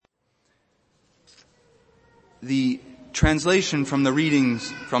The translation from the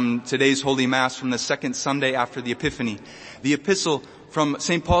readings from today's Holy Mass from the second Sunday after the Epiphany, the epistle from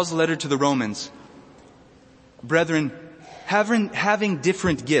St. Paul's letter to the Romans. Brethren, having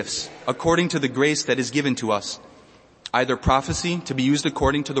different gifts according to the grace that is given to us, either prophecy to be used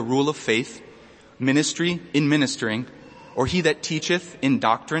according to the rule of faith, ministry in ministering, or he that teacheth in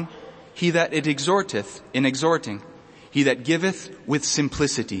doctrine, he that it exhorteth in exhorting, he that giveth with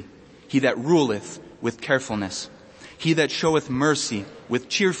simplicity, he that ruleth with carefulness, he that showeth mercy with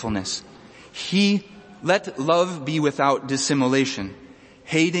cheerfulness. Let love be without dissimulation,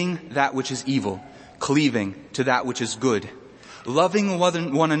 hating that which is evil, cleaving to that which is good, loving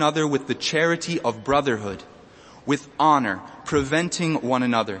one another with the charity of brotherhood, with honor, preventing one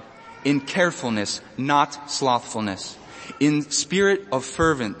another, in carefulness, not slothfulness, in spirit of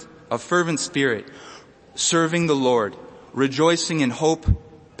fervent spirit, serving the Lord, rejoicing in hope,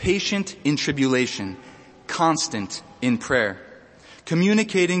 patient in tribulation, constant in prayer,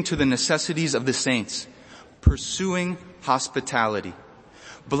 communicating to the necessities of the saints, pursuing hospitality.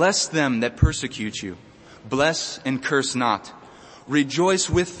 Bless them that persecute you. Bless and curse not. Rejoice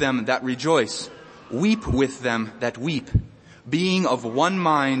with them that rejoice. Weep with them that weep, being of one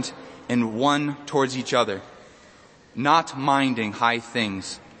mind and one towards each other, not minding high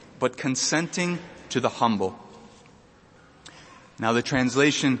things, but consenting to the humble. Now the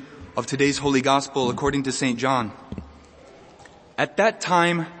translation of today's Holy Gospel according to St. John. At that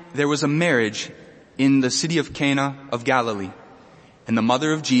time there was a marriage in the city of Cana of Galilee, and the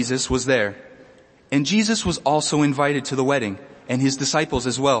mother of Jesus was there. And Jesus was also invited to the wedding, and his disciples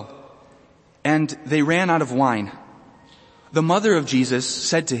as well. And they ran out of wine. The mother of Jesus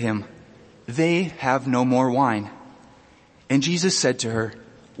said to him, "They have no more wine." And Jesus said to her,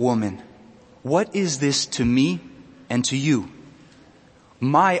 "Woman, what is this to me and to you?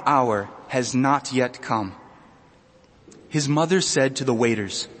 My hour has not yet come." His mother said to the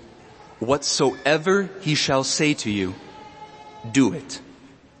waiters, "Whatsoever he shall say to you, do it."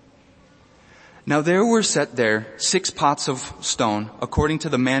 Now there were set there 6 pots of stone, according to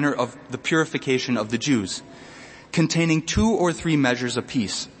the manner of the purification of the Jews, containing 2 or 3 measures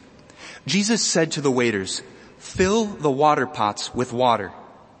apiece. Jesus said to the waiters, "Fill the water pots with water."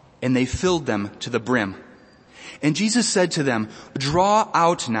 And they filled them to the brim. And Jesus said to them, "Draw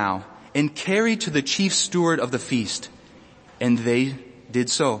out now, and carry to the chief steward of the feast." And they did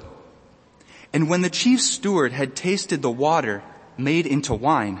so. And when the chief steward had tasted the water made into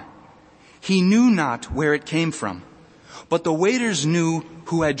wine, he knew not where it came from, but the waiters knew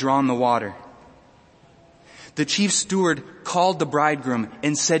who had drawn the water. The chief steward called the bridegroom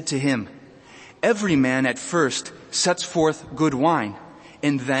and said to him, "Every man at first sets forth good wine,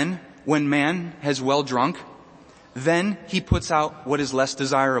 and then, when man has well drunk, then he puts out what is less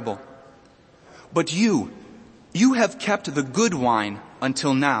desirable. But you have kept the good wine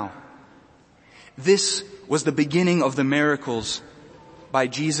until now." This was the beginning of the miracles by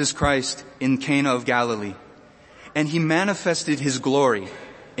Jesus Christ in Cana of Galilee. And he manifested his glory,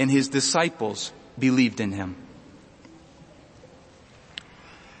 and his disciples believed in him.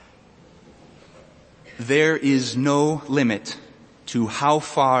 There is no limit to how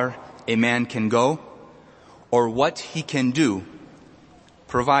far a man can go or what he can do,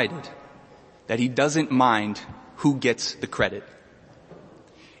 provided that he doesn't mind who gets the credit.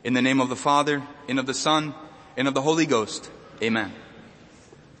 In the name of the Father, and of the Son, and of the Holy Ghost. Amen.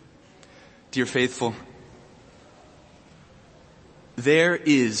 Dear faithful, there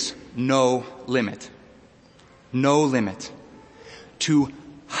is no limit to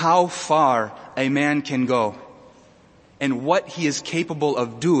how far a man can go and what he is capable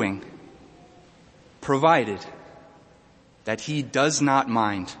of doing, provided that he does not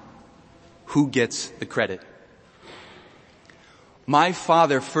mind who gets the credit. My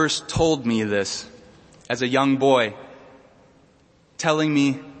father first told me this as a young boy, telling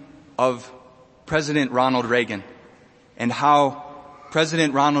me of President Ronald Reagan and how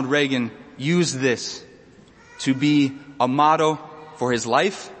President Ronald Reagan used this to be a motto for his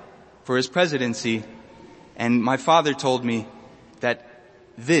life, for his presidency. And my father told me that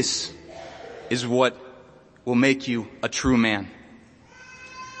this is what will make you a true man.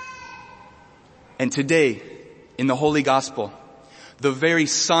 And today, in the Holy Gospel, the very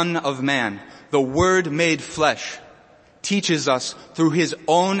Son of Man, the Word made flesh, teaches us through his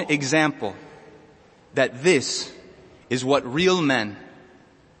own example that this is what real men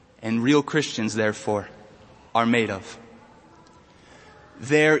and real Christians, therefore, are made of.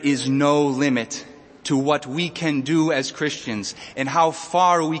 There is no limit to what we can do as Christians and how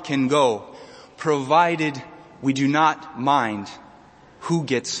far we can go, provided we do not mind who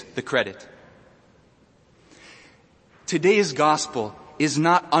gets the credit. today's gospel is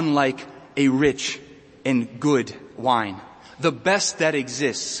not unlike a rich and good wine, the best that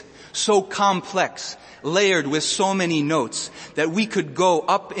exists, so complex, layered with so many notes that we could go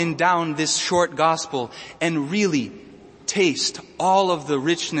up and down this short gospel and really taste all of the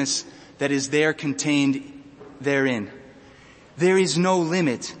richness that is there contained therein. There is no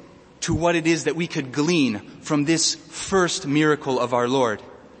limit to what it is that we could glean from this first miracle of our Lord.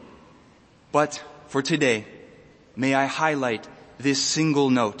 But for today, may I highlight this single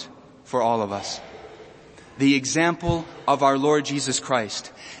note for all of us. The example of our Lord Jesus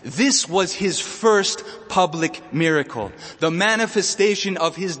Christ. This was his first public miracle, the manifestation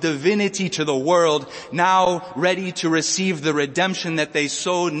of his divinity to the world, now ready to receive the redemption that they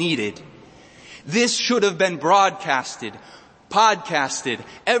so needed. This should have been broadcasted, podcasted,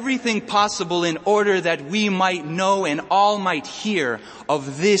 everything possible in order that we might know and all might hear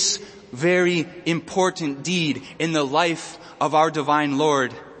of this very important deed in the life of our divine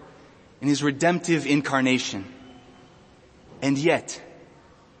Lord in his redemptive incarnation. And yet,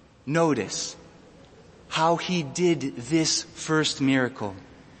 notice how he did this first miracle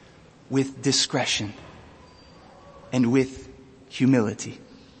with discretion and with humility.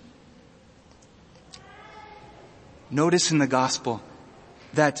 Notice in the gospel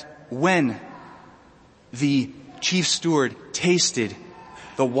that when the chief steward tasted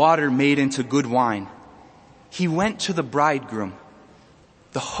the water made into good wine, he went to the bridegroom,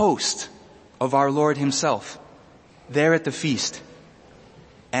 the host of our Lord himself, there at the feast.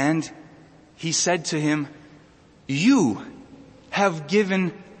 And he said to him, "You have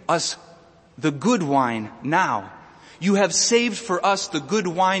given us the good wine now. You have saved for us the good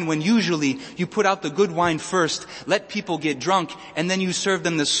wine when usually you put out the good wine first, let people get drunk, and then you serve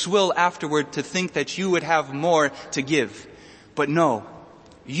them the swill afterward to think that you would have more to give. But no,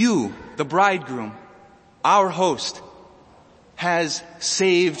 you, the bridegroom, our host, has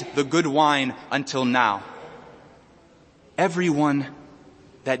saved the good wine until now." Everyone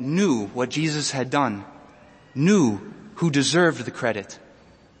that knew what Jesus had done knew who deserved the credit.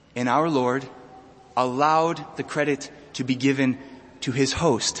 And our Lord allowed the credit to be given to his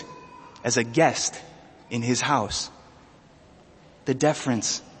host as a guest in his house. The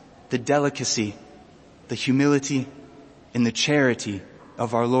deference, the delicacy, the humility, and the charity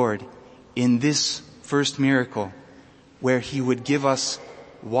of our Lord in this first miracle, where he would give us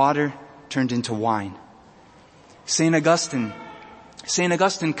water turned into wine. St. Augustine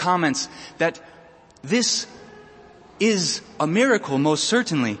comments that this is a miracle, most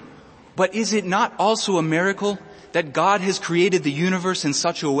certainly, but is it not also a miracle that God has created the universe in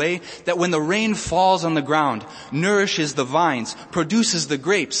such a way that when the rain falls on the ground, nourishes the vines, produces the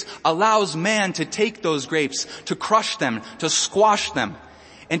grapes, allows man to take those grapes, to crush them, to squash them,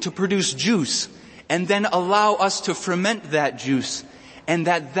 and to produce juice, and then allow us to ferment that juice, and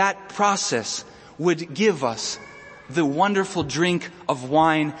that process would give us the wonderful drink of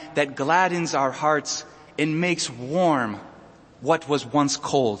wine that gladdens our hearts and makes warm what was once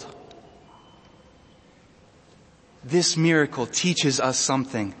cold. This miracle teaches us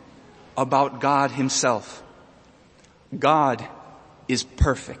something about God himself. God is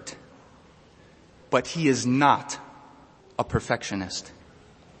perfect, but he is not a perfectionist.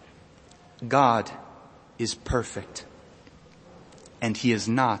 God is perfect, and he is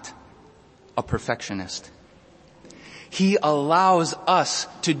not a perfectionist. He allows us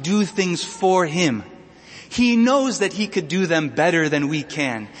to do things for him. He knows that he could do them better than we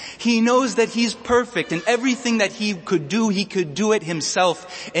can. He knows that he's perfect, and everything that he could do it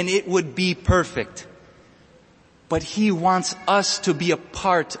himself, and it would be perfect. But he wants us to be a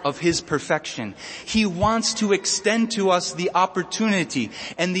part of his perfection. He wants to extend to us the opportunity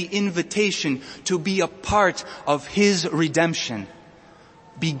and the invitation to be a part of his redemption.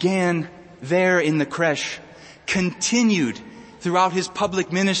 Began there in the creche, continued throughout his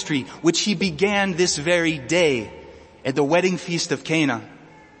public ministry, which he began this very day at the wedding feast of Cana,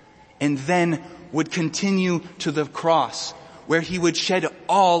 and then would continue to the cross, where he would shed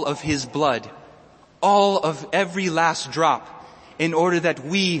all of his blood, all of every last drop, in order that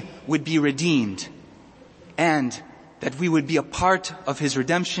we would be redeemed, and that we would be a part of his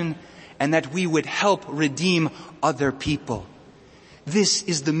redemption, and that we would help redeem other people. This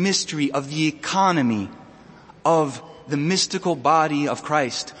is the mystery of the economy of the mystical body of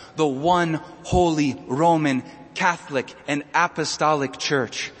Christ, the one holy Roman Catholic and Apostolic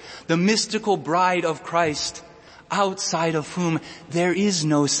Church, the mystical bride of Christ, outside of whom there is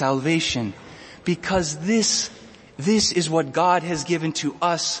no salvation, because this is what God has given to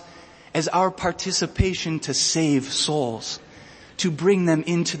us as our participation to save souls, to bring them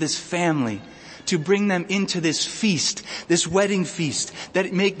into this family, to bring them into this feast, this wedding feast,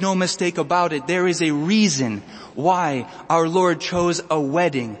 that make no mistake about it, there is a reason why our Lord chose a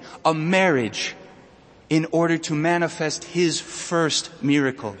wedding, a marriage, in order to manifest His first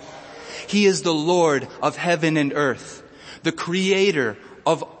miracle. He is the Lord of heaven and earth, the Creator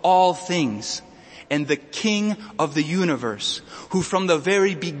of all things, and the King of the universe, who from the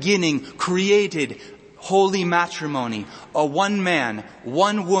very beginning created holy matrimony, a one man,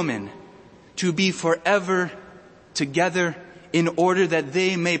 one woman, to be forever together in order that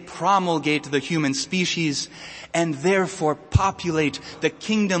they may promulgate the human species and therefore populate the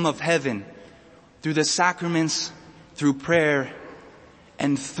kingdom of heaven through the sacraments, through prayer,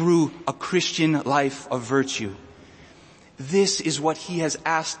 and through a Christian life of virtue. This is what He has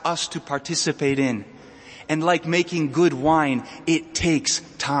asked us to participate in. And like making good wine, it takes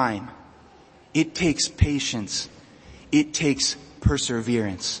time. It takes patience. It takes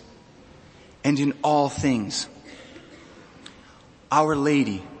perseverance. And in all things, Our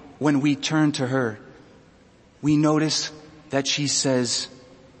Lady, when we turn to her, we notice that she says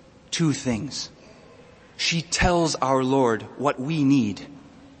two things. She tells our Lord what we need,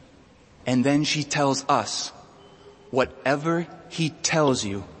 and then she tells us, whatever He tells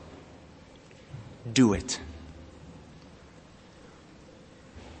you, do it.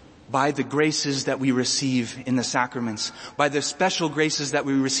 By the graces that we receive in the sacraments, by the special graces that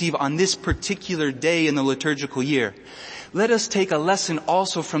we receive on this particular day in the liturgical year, let us take a lesson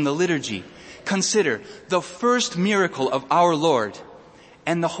also from the liturgy. Consider the first miracle of our Lord,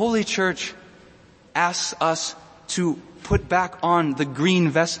 and the Holy Church asks us to put back on the green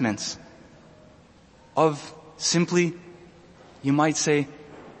vestments of simply, you might say,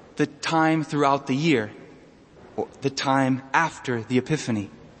 the time throughout the year, or the time after the Epiphany.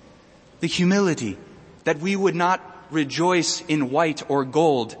 The humility that we would not rejoice in white or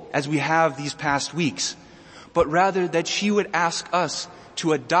gold as we have these past weeks, but rather that she would ask us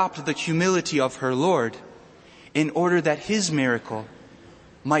to adopt the humility of her Lord in order that His miracle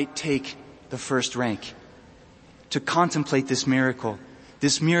might take the first rank. To contemplate this miracle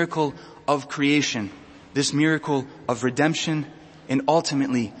of creation, this miracle of redemption, and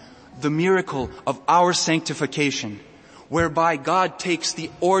ultimately the miracle of our sanctification, whereby God takes the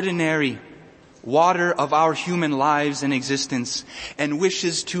ordinary water of our human lives and existence and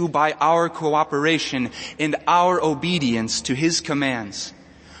wishes to, by our cooperation and our obedience to His commands,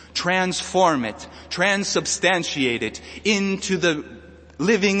 transform it, transubstantiate it into the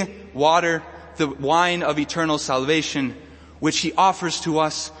living water, the wine of eternal salvation, which He offers to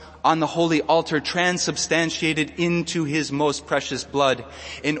us on the holy altar, transubstantiated into His most precious blood,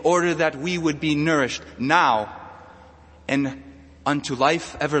 in order that we would be nourished now and unto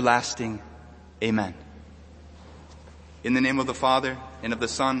life everlasting. Amen. In the name of the Father, and of the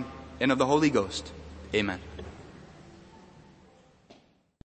Son, and of the Holy Ghost. Amen.